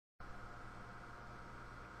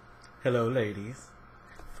Hello, ladies.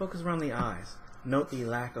 Focus around the eyes. Note the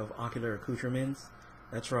lack of ocular accoutrements.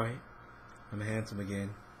 That's right. I'm handsome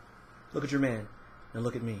again. Look at your man. Now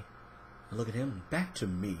look at me. Now look at him. Back to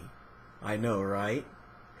me. I know, right?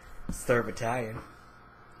 3rd Battalion.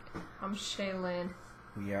 I'm Shaylin.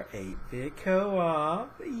 We are 8-bit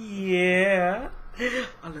co-op. Yeah.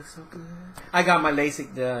 I look so good. I got my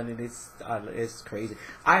LASIK done, and it's crazy.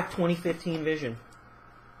 I have 2015 vision.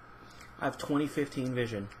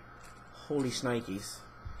 Holy shnikes.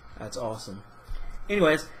 That's awesome.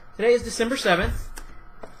 Anyways, today is December 7th,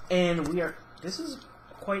 and this is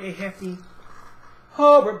quite a hefty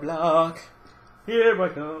horror block. Here I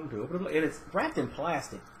come to open the block. And it's wrapped in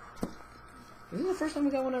plastic. Is this the first time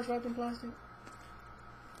we got one that's wrapped in plastic?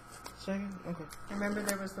 Second? Okay. Remember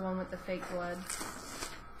there was the one with the fake blood?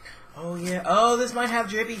 Oh, yeah. Oh, this might have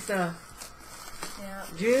drippy stuff. Yeah.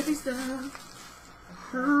 Drippy stuff.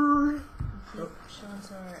 Keep showing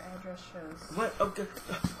so our address shows. What? Okay.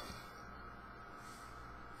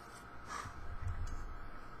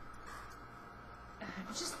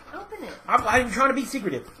 Just open it. I'm trying to be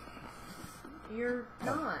secretive. You're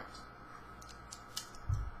not.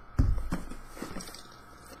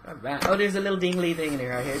 Alright. Oh, there's a little dingly thing in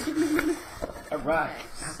there right here. Alright.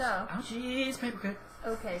 Okay, so. Oh, jeez, paper cut.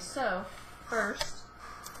 Okay, so, first,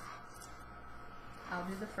 I'll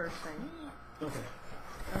do the first thing. Okay.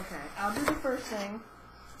 Okay, I'll do the first thing,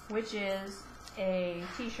 which is a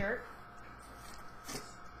t-shirt,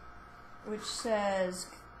 which says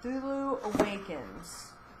Cthulhu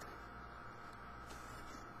Awakens.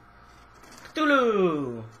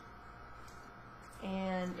 Cthulhu!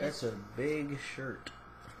 And That's a big shirt.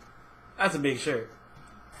 That's a big shirt.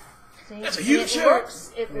 see, That's a huge shirt!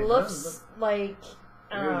 It looks like,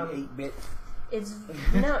 Really 8-bit.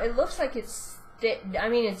 it looks like it's, I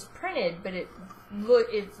mean, it's printed, but it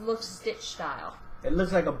looks Stitch style. It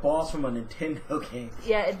looks like a boss from a Nintendo game.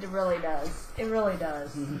 Yeah, it really does. It really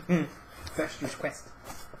does. Fester's Quest.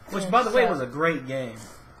 Which, by the way, was a great game.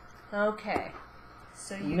 Okay.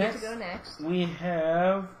 So you get to go next. We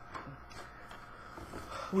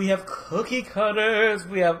have cookie cutters.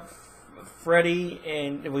 We have Freddy,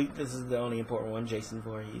 and this is the only important one, Jason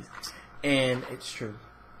Voorhees. And it's true.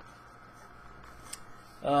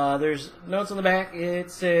 There's notes on the back. It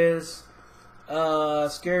says,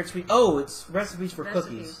 scared sweet. Oh, it's recipes for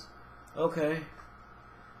cookies. Okay.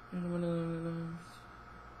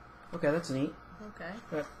 Okay, that's neat. Okay.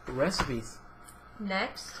 Recipes.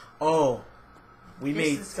 Next. Oh,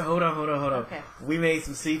 hold on. Okay. We made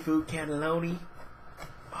some seafood cannelloni.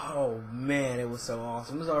 Oh man, it was so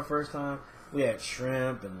awesome. This was our first time. We had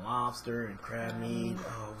shrimp and lobster and crab meat.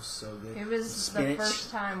 Oh, it was so good. It was Spinach. the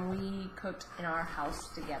first time we cooked in our house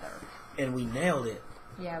together. And we nailed it.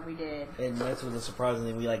 Yeah, we did. And that's what the surprising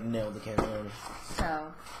thing. We nailed the cannelloni.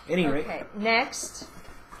 So. Anyway. Okay. Next,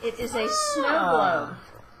 it is a snow globe.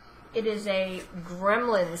 It is a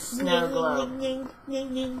gremlin snow globe. And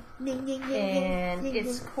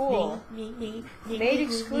it's cool. Made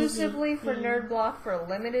exclusively for Nerd Block for a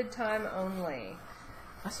limited time only.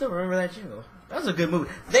 I still remember that jingle. That was a good movie.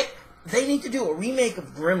 They need to do a remake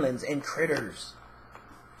of Gremlins and Critters.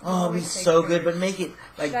 Oh, it'd be so good, but make it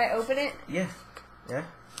like. Should I open it? Yeah.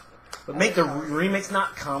 But make the remix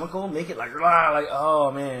not comical. Like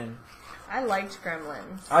oh man. I liked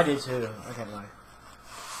Gremlins. I did too. I can't lie.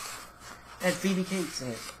 It had Phoebe Cakes in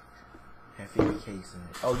it.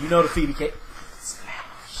 Oh, you know the Phoebe Cake.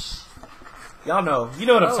 Splash. Y'all know. You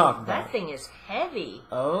know what I'm talking about. That thing is heavy.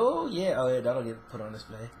 Oh, yeah. Oh, yeah. That'll get put on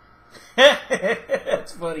display.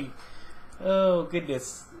 That's funny. Oh,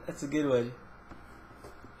 goodness. That's a good one.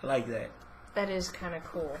 I like that. That is kind of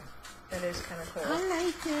cool. I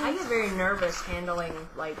like it. I get very nervous handling,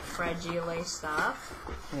 fragile stuff.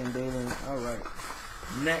 And all right.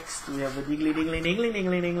 Next, we have the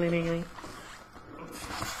diggly.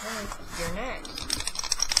 You're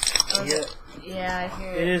next. Okay. Yeah, I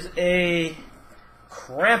hear it. It is a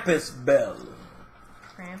Krampus bell.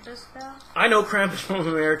 Krampus bell? I know Krampus from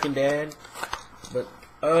American Dad, but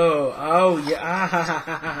oh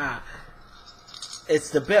yeah, it's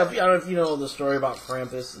the bell. I don't know if you know the story about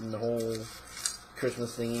Krampus and the whole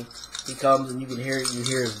Christmas thingy. He comes and you can hear it. You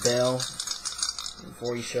hear his bell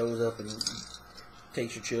before he shows up and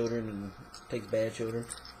takes your children and takes bad children.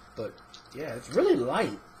 But yeah, it's really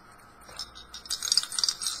light.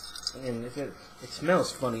 And if it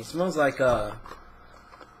smells funny. It smells like It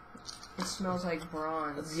smells like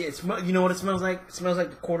bronze. Yeah, you know what it smells like? It smells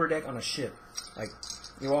like the quarterdeck on a ship. Like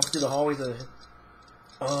you're walking through the hallways of the.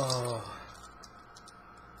 Oh,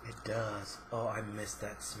 it does. Oh, I miss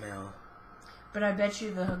that smell. But I bet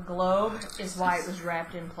you the globe is why it was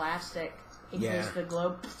wrapped in plastic. because the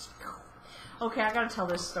globe. Okay, I gotta tell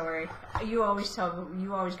this story. You always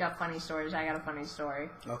got funny stories. I got a funny story.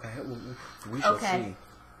 Okay, we shall see.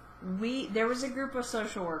 There was a group of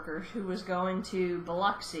social workers who was going to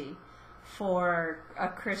Biloxi for a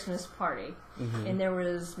Christmas party. Mm-hmm. And there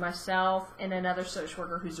was myself and another social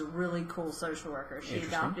worker who's a really cool social worker. She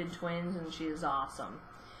adopted twins and she is awesome.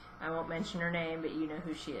 I won't mention her name, but you know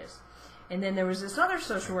who she is. And then there was this other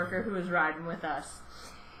social worker who was riding with us,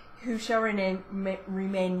 who shall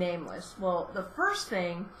remain nameless. Well, the first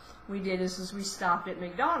thing we did is we stopped at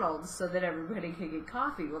McDonald's so that everybody could get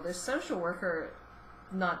coffee. Well, this social worker,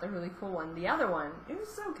 not the really cool one, the other one, it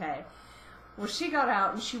was okay. Well, she got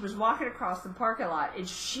out and she was walking across the parking lot and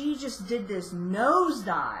she just did this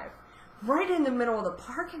nosedive right in the middle of the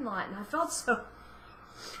parking lot, and I felt so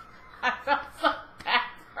bad for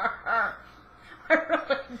her. I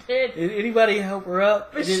really did. Did anybody help her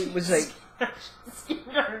up? It was like she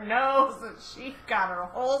skinned her nose and she got her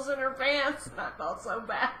holes in her pants, and I felt so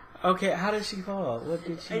bad. Okay, how did she fall? What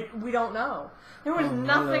did she? We don't know. There was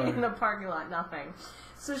nothing in the parking lot, nothing.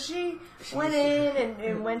 So she went in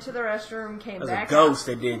and went to the restroom, came back out. It was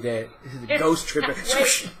a ghost that did that. A ghost tripper.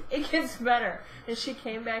 It gets better. And she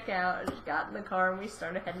came back out and she got in the car and we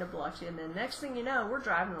started heading to Biloxi. And then next thing you know, we're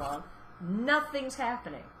driving along. Nothing's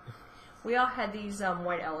happening. We all had these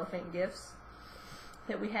white elephant gifts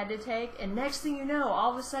that we had to take. And next thing you know,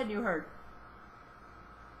 all of a sudden you heard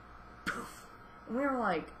poof. And we were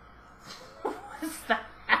like, what's that?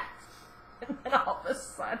 And then all of a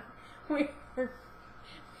sudden we heard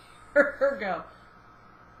her go,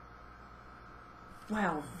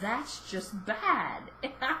 well, that's just bad.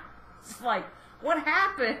 And I was like, what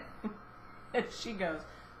happened? And she goes,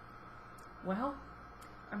 well,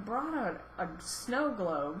 I brought a snow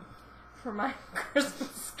globe for my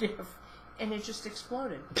Christmas gift, and it just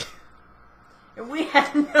exploded. And we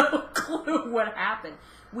had no clue what happened.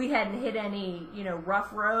 We hadn't hit any,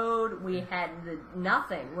 rough road. We had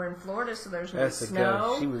nothing. We're in Florida, so there's no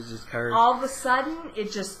snow. She was just hurt. All of a sudden,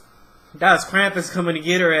 it just... That was Krampus coming to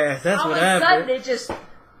get her ass. That's what happened. All of a sudden, it just...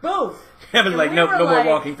 Boom! Heaven's like, no more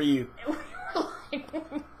walking for you. We were like,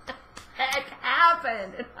 what the heck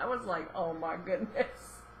happened? And I was like, oh my goodness.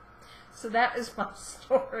 So that is my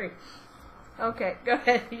story. Okay, go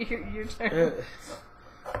ahead. Your turn.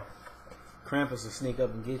 Krampus will sneak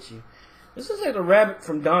up and get you. This is like a rabbit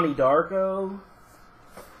from Donnie Darko,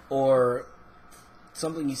 or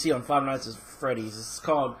something you see on Five Nights at Freddy's. It's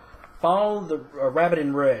called Follow the Rabbit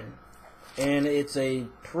in Red, and it's a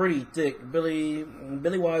pretty thick. Billy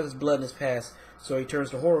Wise's blood in his past, so he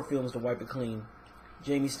turns to horror films to wipe it clean.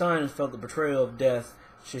 Jamie Stein has felt the betrayal of death,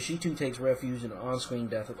 so she too takes refuge in the on-screen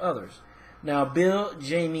death of others. Now, Bill,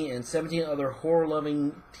 Jamie, and 17 other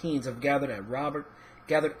horror-loving teens have gathered at Rabbit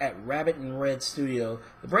in Red Studio,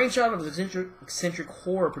 the brainchild of the eccentric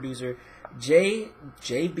horror producer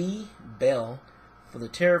J.B. Bell, for the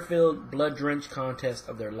terror-filled, blood-drenched contest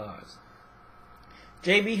of their lives.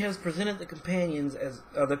 J.B. has presented the competitions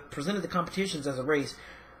as a race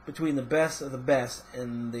between the best of the best,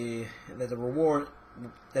 and that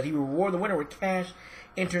he reward the winner with cash,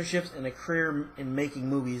 internships, and a career in making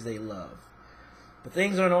movies they love. But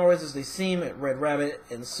things aren't always as they seem at Red Rabbit,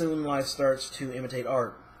 and soon life starts to imitate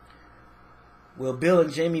art. Will Bill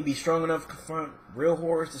and Jamie be strong enough to confront real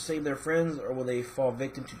horrors to save their friends, or will they fall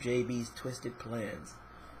victim to JB's twisted plans?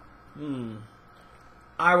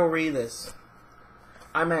 I will read this.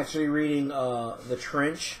 I'm actually reading The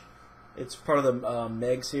Trench. It's part of the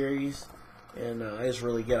Meg series, and it's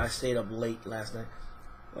really good. I stayed up late last night.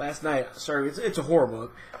 It's a horror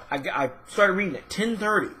book. I started reading at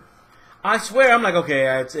 10:30. I swear, I'm like,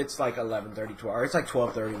 okay, it's like 11:30, 12. It's like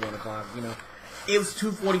 12:30, 1 o'clock, It was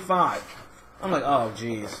 2:45. I'm like, oh,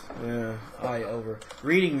 jeez. Yeah, over.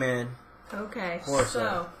 Reading, man. Okay, horror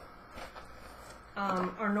so, stuff.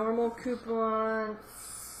 Our normal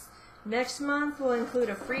coupons next month will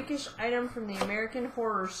include a freakish item from the American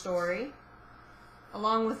Horror Story,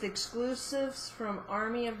 along with exclusives from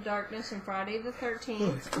Army of Darkness and Friday the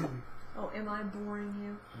 13th. Oh, am I boring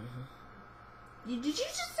you? Mm-hmm. Did you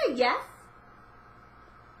just say yes?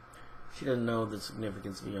 She doesn't know the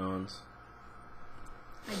significance of yawns.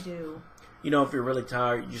 I do. If you're really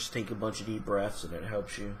tired, you just take a bunch of deep breaths and it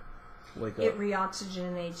helps you wake up. It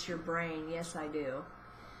reoxygenates your brain. Yes, I do.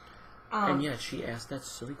 And yet, she asked that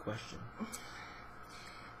silly question.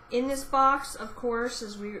 In this box, of course,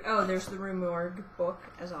 there's the Rue Morgue book,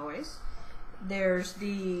 as always. There's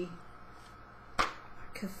the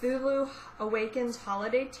Cthulhu Awakens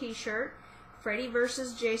Holiday T-shirt, Freddy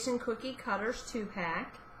vs. Jason Cookie Cutters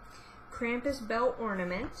 2-pack, Krampus Bell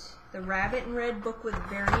Ornament, the Rabbit in Red book with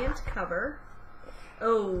variant cover,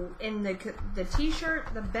 Oh, and the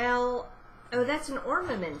T-shirt, the bell. Oh, that's an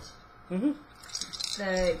ornament. Mm-hmm.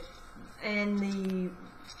 And the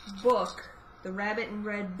book, the Rabbit and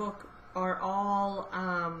Red book, are all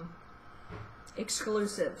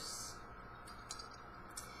exclusives.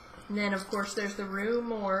 And then, of course, there's the Rue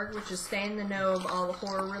Morgue, which is stay in the know of all the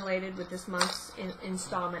horror related with this month's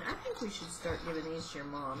installment. I think we should start giving these to your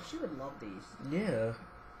mom. She would love these. Yeah.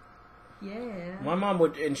 Yeah. My mom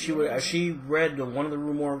would, and she would. She read one of the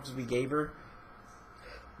Rue Morgues we gave her.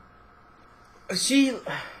 I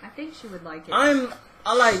think she would like it.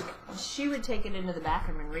 She would take it into the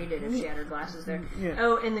bathroom and read it if she had her glasses there. Yeah.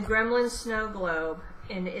 Oh, and the Gremlins snow globe,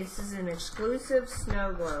 and this is an exclusive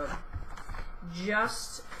snow globe,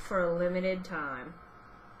 just for a limited time.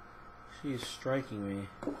 She is striking me.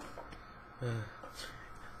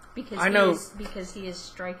 Because he is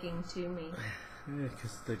striking to me.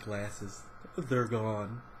 Because the glasses, they're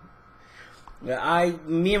gone.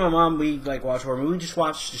 Me and my mom, we watch horror movies. We just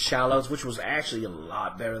watched The Shallows, which was actually a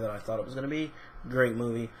lot better than I thought it was going to be. Great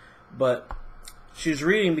movie. But she was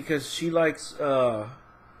reading because she likes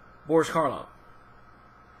Boris Karloff.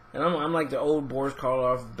 And I'm like the old Boris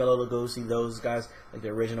Karloff, Bela Lugosi, those guys, like the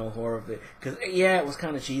original horror of it. Because, yeah, it was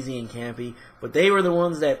kind of cheesy and campy, but they were the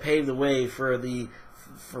ones that paved the way for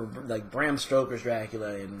Bram Stoker's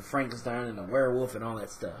Dracula and Frankenstein and the werewolf and all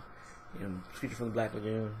that stuff. You know, Creature from the Black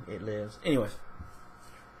Lagoon, It Lives. Anyways.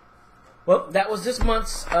 Well, that was this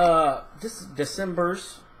month's,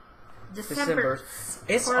 December's.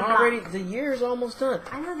 It's already, the year is almost done.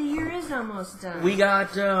 I know the year is almost done. We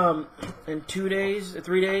got, in 3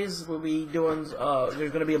 days, we'll be doing, there's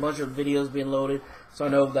going to be a bunch of videos being loaded. So I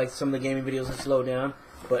know, some of the gaming videos have slowed down.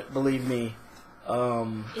 But believe me,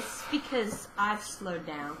 it's because I've slowed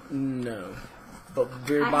down. No. But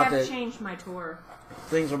we're I have changed my tour.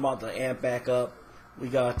 Things are about to amp back up. We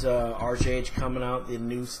got, Archage coming out, the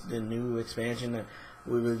new expansion that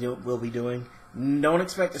we'll be doing. Don't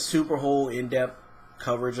expect a super whole in-depth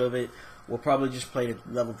coverage of it. We'll probably just play to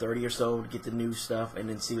level 30 or so to get the new stuff and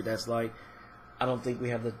then see what that's like. I don't think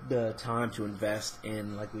we have the time to invest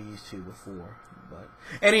in like we used to before. But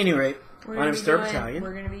at any rate, my name's Third Battalion.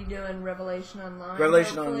 We're going to be doing Revelation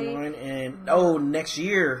Online. Online, and next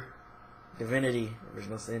year, Divinity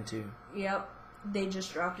Original Sin 2. Yep. They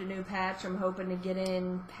just dropped a new patch. I'm hoping to get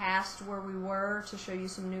in past where we were to show you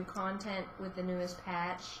some new content with the newest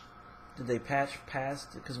patch. Did they patch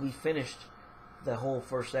past? Because we finished the whole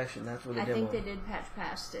first section. That's what they did. I think they did patch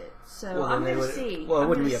past it. So I'm going to see. Well, it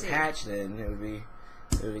wouldn't be a patch then. It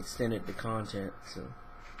would extend the content. So.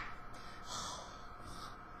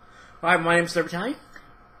 All right, my name's Third Battalion.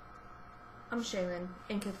 I'm Shaylin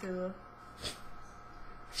in Cthulhu.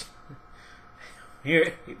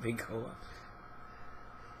 Here, big co-op.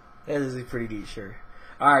 That is a pretty neat shirt.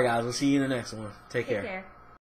 All right, guys. We'll see you in the next one. Take care.